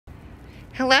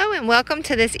Hello and welcome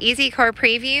to this Easy Car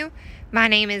Preview. My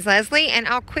name is Leslie and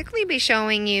I'll quickly be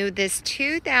showing you this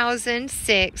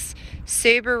 2006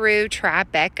 Subaru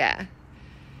Tribeca.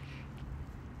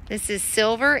 This is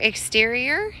silver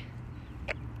exterior.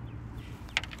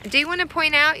 I do want to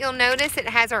point out, you'll notice it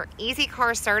has our Easy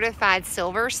Car Certified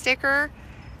Silver sticker.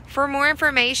 For more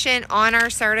information on our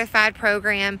certified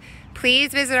program,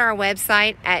 please visit our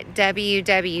website at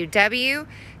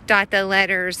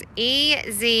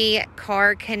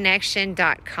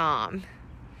www.ezcarconnection.com.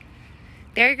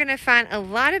 There you're going to find a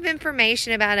lot of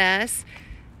information about us.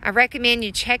 I recommend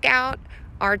you check out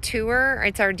our tour.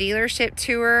 It's our dealership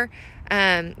tour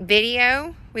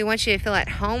video. We want you to feel at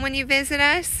home when you visit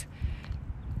us.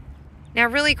 Now,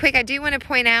 really quick, I do want to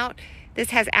point out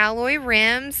this has alloy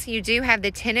rims. You do have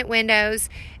the tinted windows,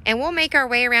 and we'll make our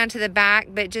way around to the back,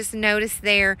 but just notice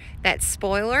there that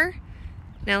spoiler.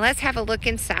 Now let's have a look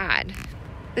inside.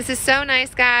 This is so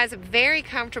nice, guys. Very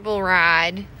comfortable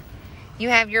ride. You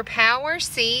have your power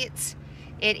seats.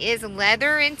 It is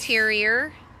leather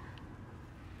interior.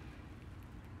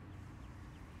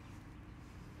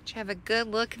 You have a good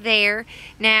look there.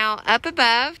 Now up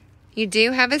above, you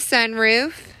do have a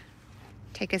sunroof.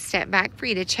 Take a step back for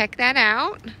you to check that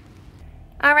out.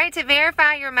 All right, to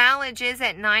verify your mileage is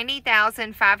at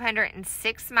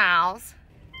 90,506 miles.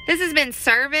 This has been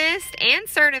serviced and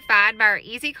certified by our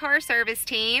Easy Car service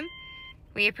team.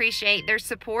 We appreciate their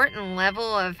support and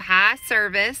level of high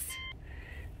service.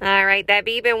 All right, that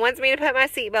beeping wants me to put my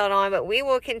seatbelt on, but we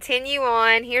will continue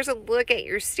on. Here's a look at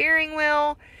your steering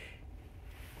wheel.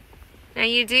 Now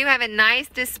you do have a nice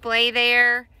display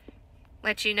there.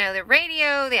 Let you know the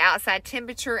radio, the outside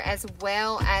temperature, as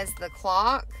well as the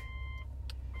clock.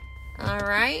 All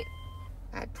right,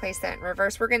 I'd place that in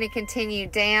reverse. We're going to continue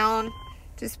down.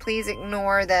 Just please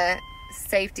ignore the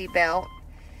safety belt.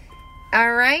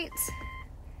 All right.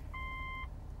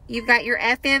 You've got your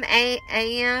FM,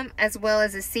 AM, as well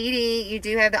as a CD. You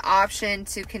do have the option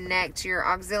to connect your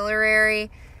auxiliary.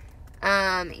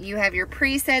 You have your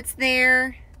presets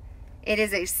there. It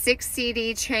is a 6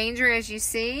 CD changer, as you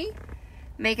see.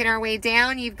 Making our way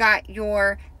down, you've got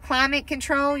your climate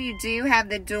control. You do have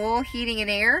the dual heating and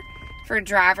air for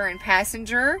driver and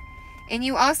passenger. And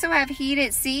you also have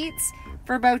heated seats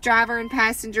for both driver and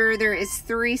passenger. There is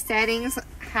 3 settings,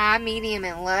 high, medium,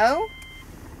 and low.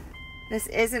 This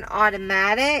is an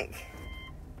automatic.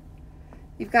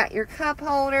 You've got your cup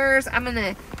holders. I'm going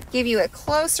to give you a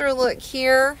closer look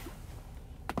here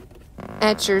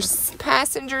at your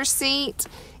passenger seat.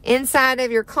 Inside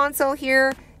of your console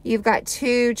here, you've got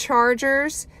 2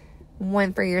 chargers,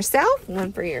 one for yourself,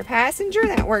 one for your passenger.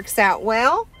 That works out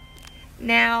well.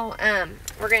 Now,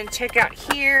 we're going to check out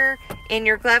here. In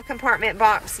your glove compartment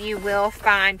box, you will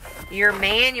find your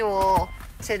manual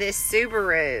to this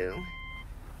Subaru.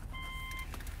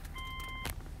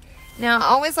 Now, I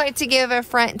always like to give a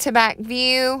front to back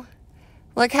view.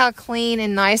 Look how clean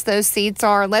and nice those seats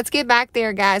are. Let's get back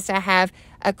there, guys, to have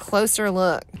a closer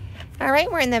look. All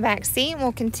right, we're in the back seat, and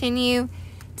we'll continue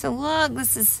to look.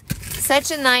 This is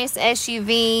such a nice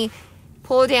SUV.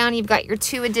 Pull down, you've got your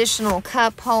 2 additional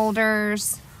cup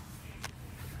holders.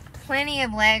 Plenty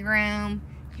of leg room.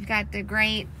 You've got the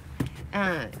great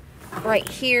right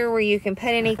here where you can put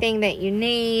anything that you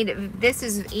need. This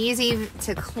is easy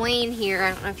to clean here.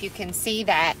 I don't know if you can see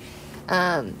that.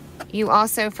 You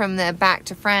also, from the back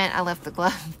to front, I left the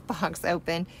glove box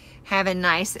open, have a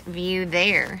nice view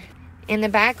there. In the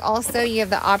back also, you have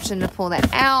the option to pull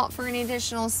that out for any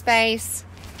additional space.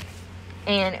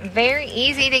 And very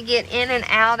easy to get in and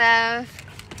out of.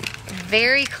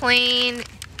 Very clean.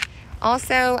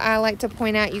 Also, I like to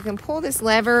point out you can pull this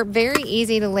lever. Very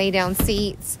easy to lay down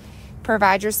seats.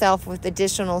 Provide yourself with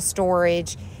additional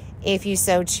storage if you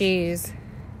so choose.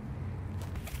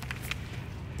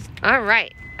 All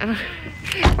right.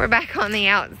 We're back on the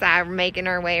outside. We're making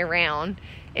our way around.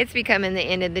 It's becoming the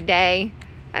end of the day.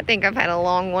 I think I've had a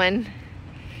long one.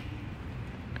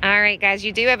 All right, guys,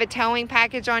 you do have a towing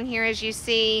package on here, as you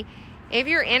see. If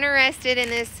you're interested in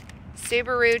this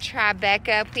Subaru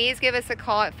Tribeca, please give us a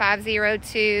call at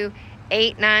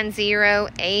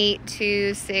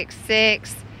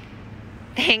 502-890-8266.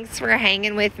 Thanks for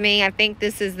hanging with me. I think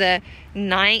this is the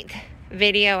 9th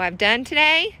video I've done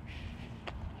today.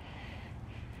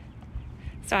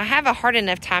 So I have a hard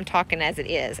enough time talking as it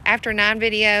is. After 9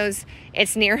 videos,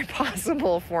 it's near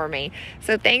impossible for me.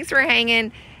 So thanks for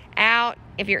hanging out.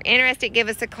 If you're interested, give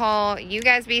us a call. You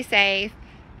guys be safe.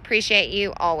 Appreciate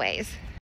you always.